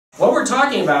What we're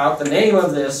talking about, the name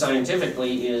of this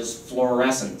scientifically is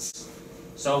fluorescence.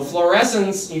 So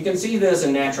fluorescence, you can see this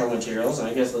in natural materials, and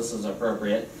I guess this is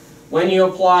appropriate. When you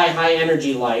apply high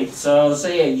energy light, so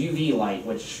say a UV light,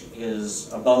 which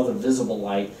is above the visible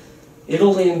light,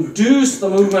 it'll induce the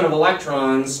movement of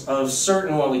electrons of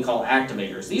certain what we call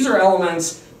activators. These are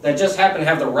elements that just happen to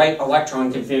have the right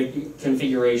electron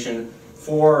configuration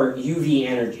for UV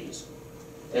energies.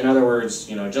 In other words,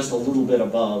 just a little bit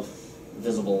above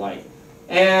visible light.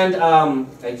 And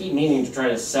I keep meaning to try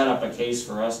to set up a case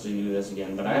for us to do this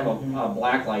again, but I have a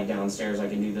black light downstairs. I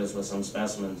can do this with some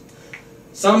specimens.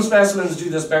 Some specimens do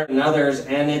this better than others,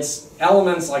 and it's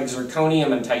elements like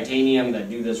zirconium and titanium that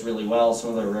do this really well.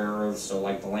 Some of the rare earths, so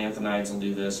like the lanthanides, will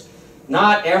do this.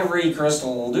 Not every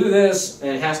crystal will do this,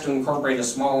 and it has to incorporate a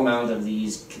small amount of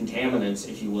these contaminants,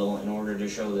 if you will, in order to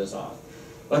show this off.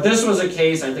 But this was a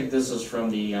case, I think this is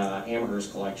from the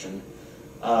Amherst collection,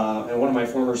 and one of my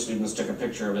former students took a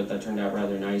picture of it that turned out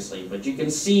rather nicely. But you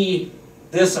can see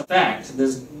this effect.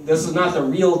 This is not the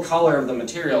real color of the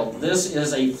material. This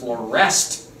is a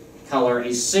fluoresced color,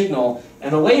 a signal,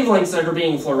 and the wavelengths that are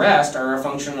being fluoresced are a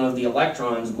function of the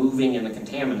electrons moving in the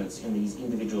contaminants in these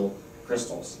individual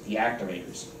crystals, the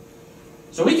activators.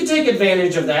 So we can take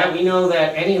advantage of that. We know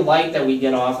that any light that we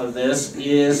get off of this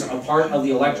is a part of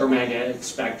the electromagnetic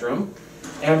spectrum,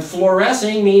 and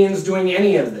fluorescing means doing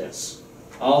any of this.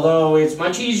 Although it's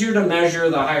much easier to measure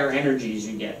the higher energies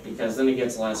you get, because then it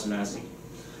gets less messy.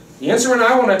 The instrument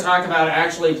I want to talk about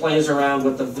actually plays around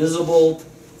with the visible,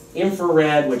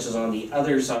 infrared, which is on the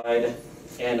other side,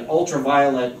 and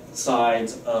ultraviolet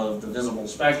sides of the visible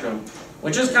spectrum,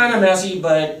 which is kind of messy,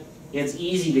 but it's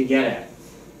easy to get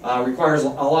at. Requires a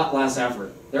lot less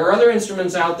effort. There are other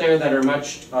instruments out there that are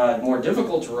much more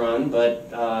difficult to run,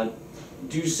 but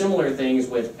do similar things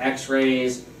with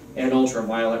X-rays and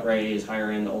ultraviolet rays,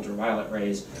 higher-end ultraviolet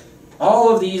rays.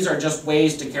 All of these are just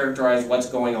ways to characterize what's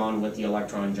going on with the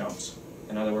electron jumps.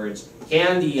 In other words,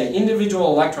 can the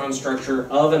individual electron structure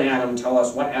of an atom tell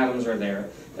us what atoms are there?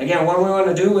 Again, what we want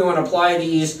to do, we want to apply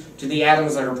these to the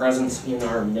atoms that are present in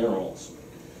our minerals.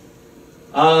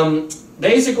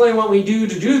 Basically, what we do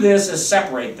to do this is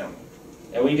separate them.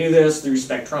 And we do this through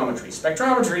spectrometry.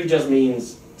 Spectrometry just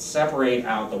means separate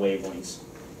out the wavelengths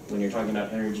when you're talking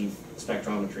about energy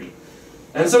spectrometry.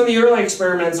 And some of the early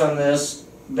experiments on this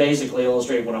basically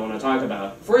illustrate what I want to talk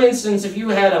about. For instance, if you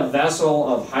had a vessel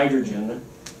of hydrogen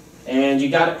and you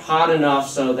got it hot enough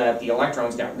so that the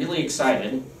electrons got really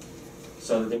excited,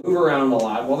 so that they move around a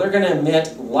lot, well, they're going to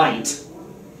emit light.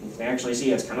 You can actually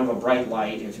see it's kind of a bright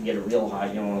light. If you get it real hot,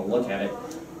 you don't want to look at it.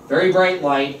 Very bright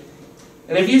light.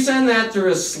 And if you send that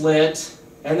through a slit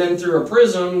and then through a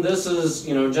prism, this is,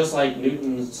 just like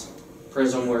Newton's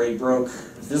prism where he broke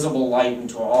visible light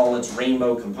into all its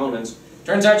rainbow components.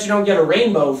 Turns out you don't get a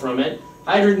rainbow from it.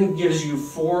 Hydrogen gives you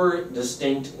 4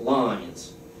 distinct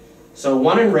lines. So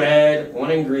 1 in red,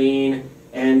 1 in green,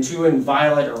 and 2 in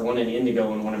violet, or 1 in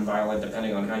indigo and 1 in violet,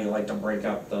 depending on how you like to break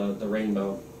up the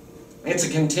rainbow. It's a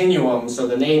continuum, so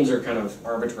the names are kind of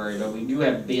arbitrary, but we do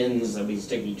have bins that we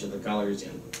stick each of the colors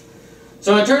in.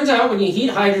 So it turns out when you heat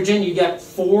hydrogen, you get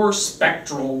 4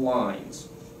 spectral lines.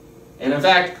 And in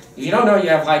fact, if you don't know you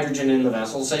have hydrogen in the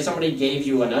vessel, say somebody gave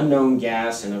you an unknown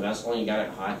gas in a vessel and you got it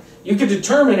hot, you could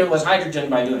determine it was hydrogen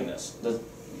by doing this.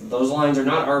 Those lines are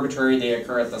not arbitrary, they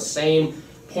occur at the same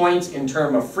point in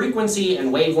terms of frequency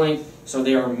and wavelength, so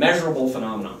they are measurable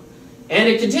phenomena. And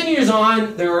it continues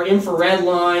on. There are infrared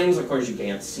lines. Of course, you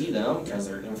can't see them because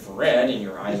they're infrared and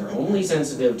your eyes are only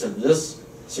sensitive to this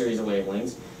series of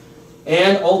wavelengths.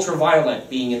 And ultraviolet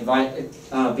being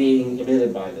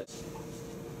emitted by this.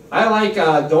 I like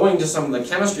going to some of the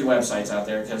chemistry websites out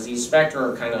there because these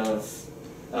spectra are kind of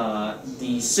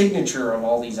the signature of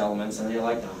all these elements, and they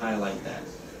like to highlight that.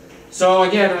 So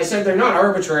again, I said they're not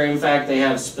arbitrary. In fact, they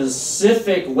have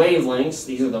specific wavelengths.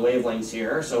 These are the wavelengths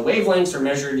here. So wavelengths are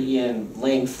measured in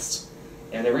lengths,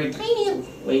 and they're very tiny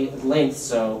lengths,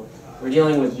 so we're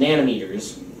dealing with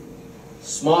nanometers,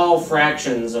 small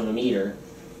fractions of a meter.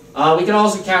 We can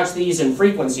also couch these in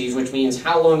frequencies, which means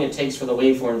how long it takes for the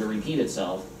waveform to repeat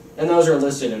itself. And those are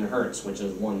listed in hertz, which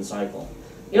is 1 cycle.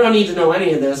 You don't need to know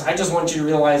any of this. I just want you to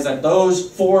realize that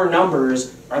those 4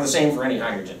 numbers are the same for any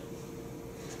hydrogen.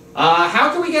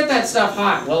 How can we get that stuff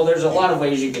hot? Well, there's a lot of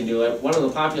ways you can do it. One of the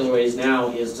popular ways now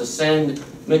is to send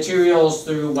materials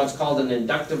through what's called an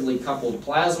inductively coupled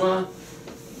plasma.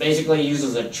 Basically, it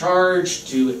uses a charge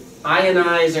to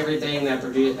ionize everything that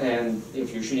and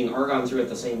if you're shooting argon through at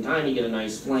the same time, you get a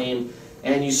nice flame.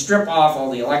 And you strip off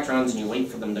all the electrons and you wait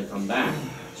for them to come back.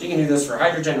 So you can do this for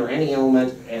hydrogen or any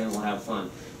element, and it'll have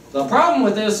fun. The problem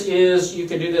with this is you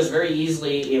could do this very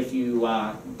easily if you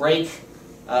break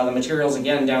the materials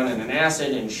again down in an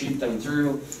acid and shoot them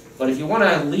through. But if you want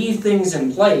to leave things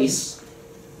in place,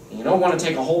 and you don't want to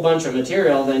take a whole bunch of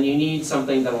material, then you need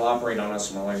something that will operate on a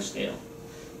smaller scale.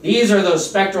 These are those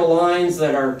spectral lines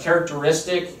that are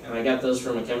characteristic, and I got those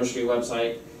from a chemistry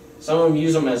website. Some of them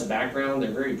use them as background.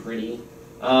 They're very pretty.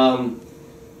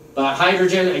 But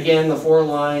hydrogen, again, the 4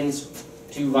 lines,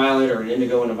 2 violet or an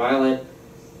indigo and a violet.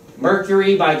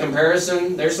 Mercury, by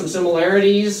comparison, there's some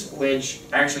similarities, which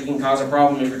actually can cause a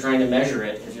problem if you're trying to measure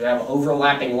it. If you have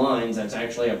overlapping lines, that's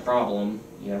actually a problem.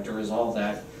 You have to resolve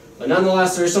that. But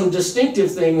nonetheless, there's some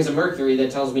distinctive things in mercury that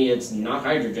tells me it's not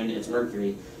hydrogen, it's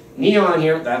mercury. Neon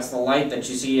here, that's the light that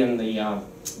you see in the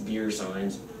beer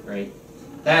signs, right?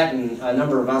 That and a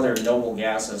number of other noble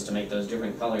gases to make those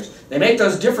different colors. They make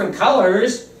those different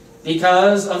colors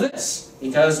because of this,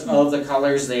 because of the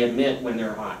colors they emit when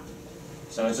they're hot.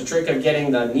 So it's a trick of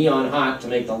getting the neon hot to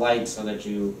make the light so that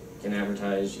you can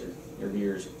advertise your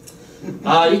beers. You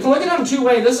can look at it in 2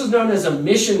 ways. This is known as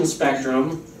emission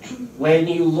spectrum. When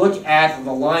you look at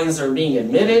the lines that are being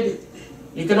emitted,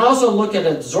 you can also look at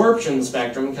absorption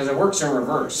spectrum because it works in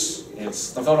reverse.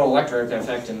 It's the photoelectric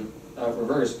effect in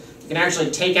reverse. You can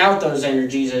actually take out those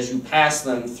energies as you pass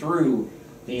them through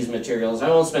these materials. I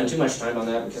won't spend too much time on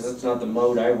that because it's not the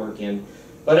mode I work in.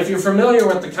 But if you're familiar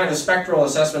with the kind of spectral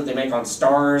assessment they make on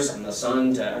stars and the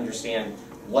sun to understand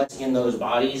what's in those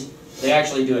bodies, they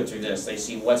actually do it through this. They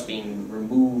see what's being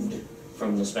removed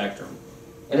from the spectrum.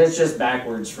 And it's just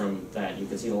backwards from that. You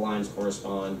can see the lines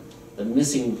correspond, the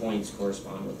missing points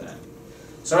correspond with that.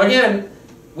 So again,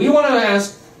 we want to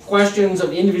ask questions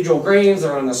of individual grains that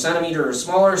are on the centimeter or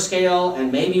smaller scale,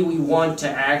 and maybe we want to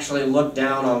actually look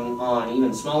down on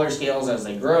even smaller scales as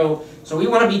they grow. So we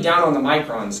want to be down on the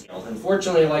micron scale.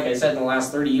 Unfortunately, like I said, in the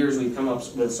last 30 years, we've come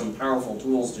up with some powerful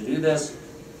tools to do this.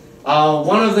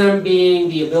 One of them being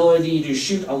the ability to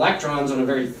shoot electrons on a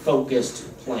very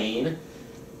focused plane.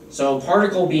 So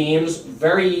particle beams,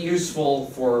 very useful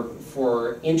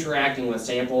for interacting with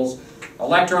samples.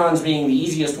 Electrons being the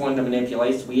easiest one to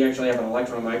manipulate. We actually have an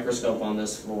electron microscope on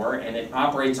this floor, and it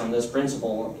operates on this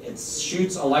principle. It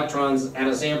shoots electrons at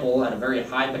a sample at a very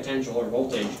high potential or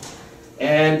voltage.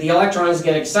 And the electrons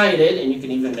get excited, and you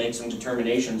can even make some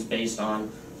determinations based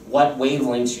on what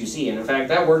wavelengths you see. And in fact,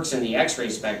 that works in the X-ray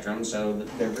spectrum, so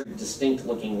they're very distinct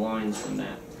looking lines from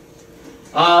that.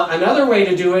 Another way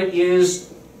to do it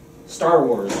is Star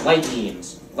Wars, light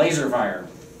beams, laser fire.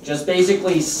 Just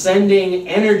basically sending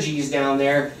energies down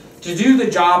there to do the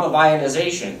job of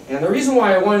ionization. And the reason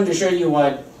why I wanted to show you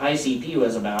what ICP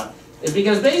was about is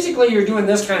because basically you're doing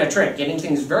this kind of trick, getting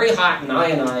things very hot and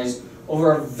ionized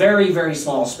over a very, very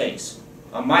small space.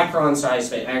 A micron size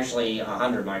space, actually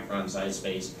 100 micron size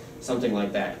space, something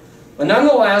like that. But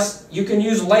nonetheless, you can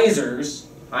use lasers,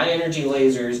 high energy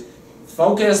lasers,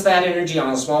 focus that energy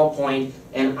on a small point,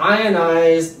 and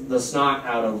ionize the snot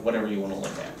out of whatever you want to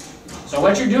look at. So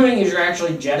what you're doing is you're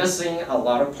actually jettisoning a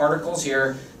lot of particles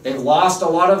here. They've lost a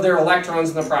lot of their electrons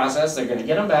in the process. They're going to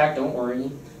get them back, don't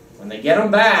worry. When they get them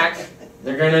back,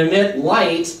 they're going to emit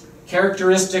light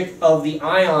characteristic of the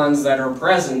ions that are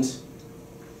present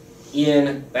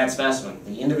in that specimen,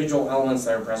 the individual elements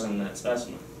that are present in that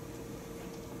specimen.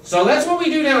 So that's what we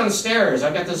do downstairs.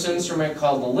 I've got this instrument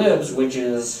called the LIBS, which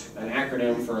is an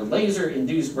acronym for Laser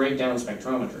Induced Breakdown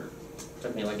Spectrometer. It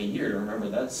took me like a year to remember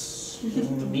that's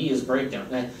the B is breakdown.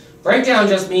 Now, breakdown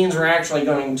just means we're actually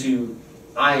going to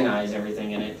ionize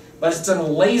everything in it, but it's a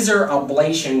laser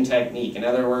ablation technique. In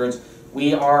other words,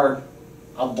 we are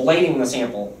ablating the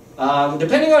sample.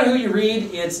 Depending on who you read,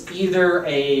 it's either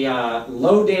a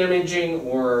low damaging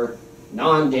or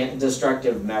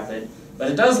non-destructive method, but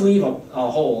it does leave a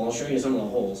hole. I'll show you some of the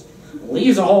holes. It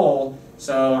leaves a hole,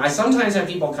 so I sometimes have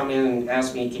people come in and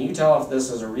ask me, can you tell if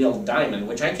this is a real diamond,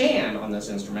 which I can on this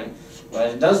instrument, but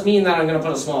it does mean that I'm going to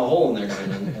put a small hole in their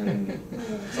diamond, and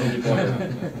some people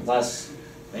are less,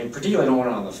 they particularly don't want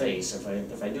it on the face. If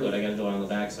I do it, I got to do it on the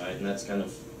backside, and that's kind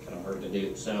of hard to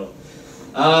do. So,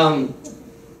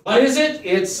 what is it?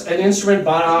 It's an instrument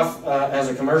bought off as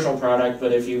a commercial product,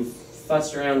 but if you've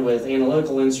futzed around with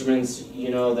analytical instruments, you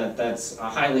know that that's a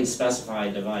highly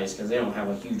specified device because they don't have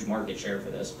a huge market share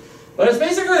for this. But it's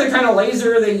basically the kind of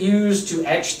laser they use to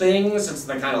etch things. It's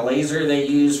the kind of laser they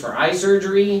use for eye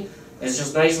surgery. It's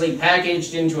just nicely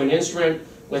packaged into an instrument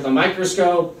with a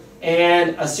microscope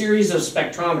and a series of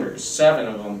spectrometers, 7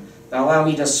 of them, that allow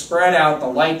me to spread out the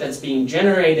light that's being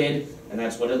generated, and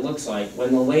that's what it looks like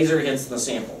when the laser hits the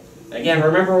sample. Again,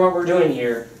 remember what we're doing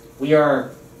here. We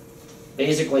are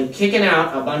basically kicking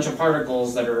out a bunch of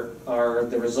particles that are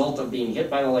the result of being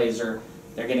hit by the laser,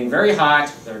 They're getting very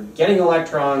hot, they're getting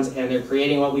electrons, and they're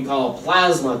creating what we call a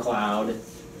plasma cloud.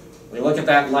 We look at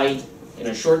that light in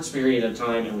a short period of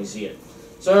time and we see it.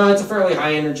 So it's a fairly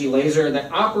high energy laser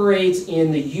that operates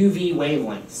in the UV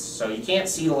wavelengths. So you can't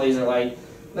see the laser light.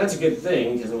 That's a good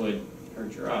thing because it would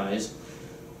hurt your eyes.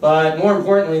 But more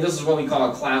importantly, this is what we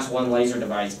call a class 1 laser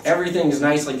device. Everything is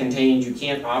nicely contained. You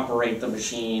can't operate the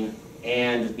machine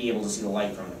and be able to see the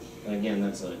light from it. And again,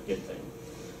 that's a good thing.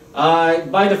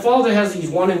 By default, it has these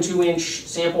 1 and 2 inch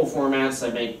sample formats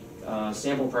that make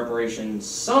sample preparation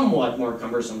somewhat more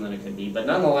cumbersome than it could be, but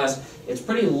nonetheless, it's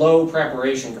pretty low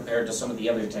preparation compared to some of the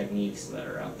other techniques that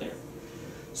are out there.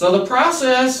 So the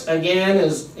process, again,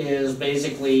 is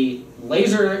basically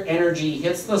laser energy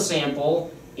hits the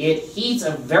sample, it heats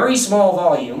a very small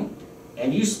volume,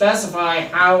 and you specify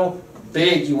how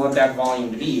big you want that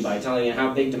volume to be by telling it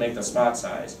how big to make the spot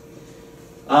size.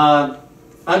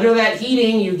 Under that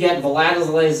heating, you get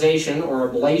volatilization or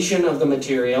ablation of the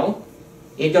material.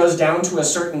 It goes down to a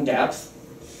certain depth.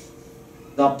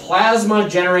 The plasma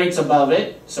generates above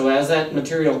it, so as that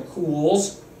material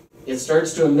cools, it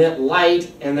starts to emit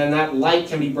light, and then that light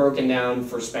can be broken down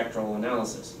for spectral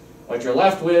analysis. What you're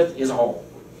left with is a hole.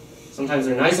 Sometimes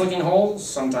they're nice looking holes,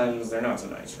 sometimes they're not so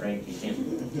nice, right? You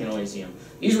can't always see them.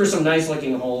 These were some nice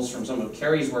looking holes from some of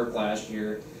Carrie's work last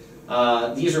year.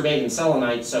 These are made in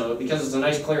selenite, so because it's a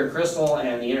nice clear crystal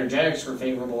and the energetics were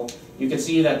favorable, you can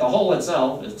see that the hole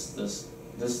itself, it's this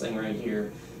thing right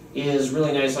here, is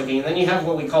really nice looking. And then you have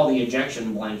what we call the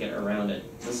ejection blanket around it.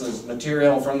 This is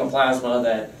material from the plasma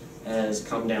that has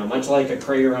come down, much like a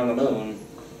crater on the moon.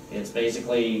 It's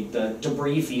basically the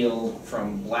debris field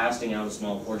from blasting out a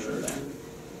small portion of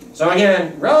that. So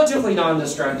again, relatively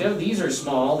non-destructive. These are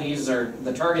small.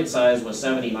 The target size was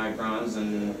 70 microns,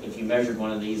 and if you measured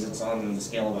one of these, it's on the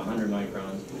scale of 100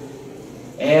 microns.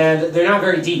 And they're not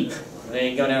very deep.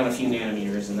 They go down a few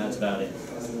nanometers, and that's about it.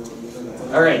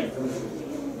 All right.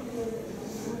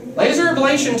 Laser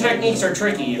ablation techniques are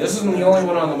tricky. This isn't the only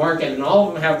one on the market, and all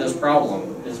of them have this problem.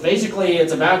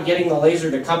 It's about getting the laser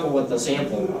to couple with the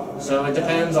sample. So it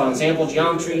depends on sample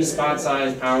geometry, spot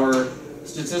size, power,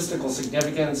 statistical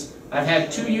significance. I've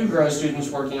had 2 UGROW students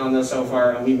working on this so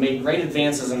far, and we've made great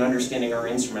advances in understanding our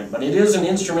instrument. But it is an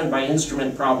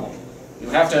instrument-by-instrument problem. You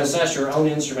have to assess your own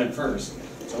instrument first.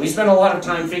 So we spend a lot of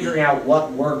time figuring out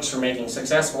what works for making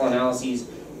successful analyses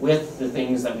with the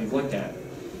things that we've looked at.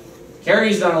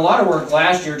 Carrie's done a lot of work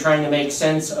last year trying to make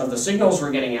sense of the signals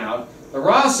we're getting out. The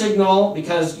raw signal,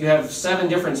 because you have 7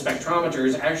 different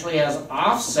spectrometers, actually has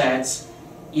offsets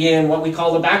in what we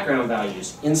call the background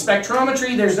values. In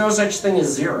spectrometry, there's no such thing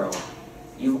as 0.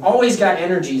 You've always got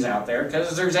energies out there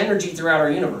because there's energy throughout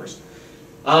our universe.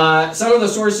 Some of the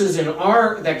sources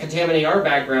that contaminate our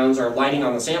backgrounds are lighting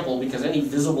on the sample, because any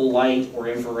visible light or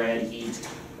infrared heat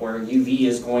or UV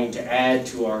is going to add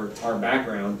to our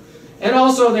background. And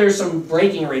also there's some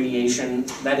breaking radiation,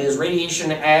 that is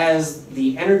radiation as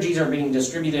the energies are being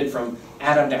distributed from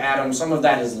atom to atom. Some of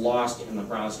that is lost in the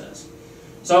process.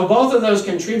 So both of those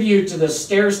contribute to the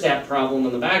stair-step problem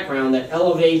in the background that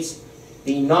elevates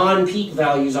the non-peak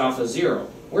values off of 0.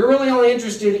 We're really only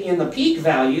interested in the peak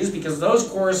values because those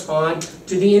correspond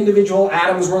to the individual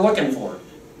atoms we're looking for.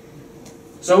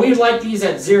 So we'd like these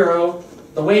at 0.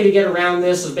 The way to get around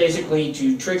this is basically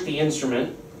to trick the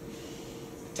instrument.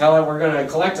 Tell it we're going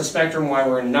to collect a spectrum while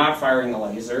we're not firing the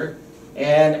laser,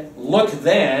 and look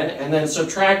then, and then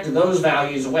subtract those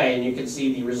values away, and you can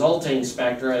see the resulting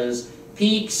spectra is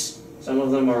peaks. Some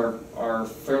of them are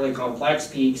fairly complex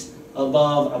peaks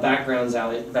above a background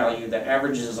value that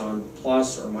averages on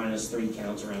plus or minus 3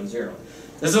 counts around 0.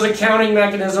 This is a counting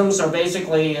mechanism, so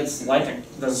basically it's like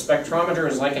the spectrometer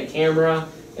is like a camera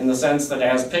in the sense that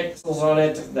it has pixels on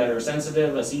it that are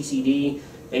sensitive, a CCD.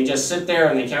 They just sit there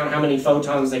and they count how many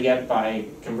photons they get by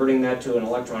converting that to an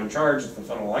electron charge. It's the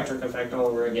photoelectric effect all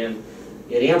over again.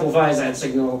 It amplifies that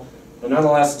signal, but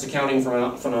nonetheless it's a counting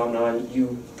phenomenon.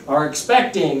 You are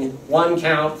expecting 1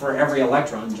 count for every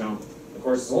electron jump. Of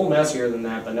course, it's a little messier than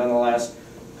that, but nonetheless,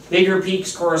 bigger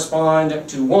peaks correspond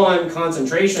to 1,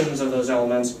 concentrations of those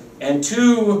elements, and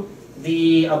 2,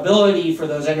 the ability for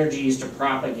those energies to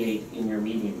propagate in your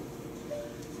medium.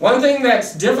 One thing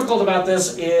that's difficult about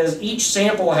this is each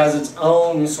sample has its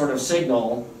own sort of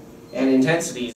signal and intensity.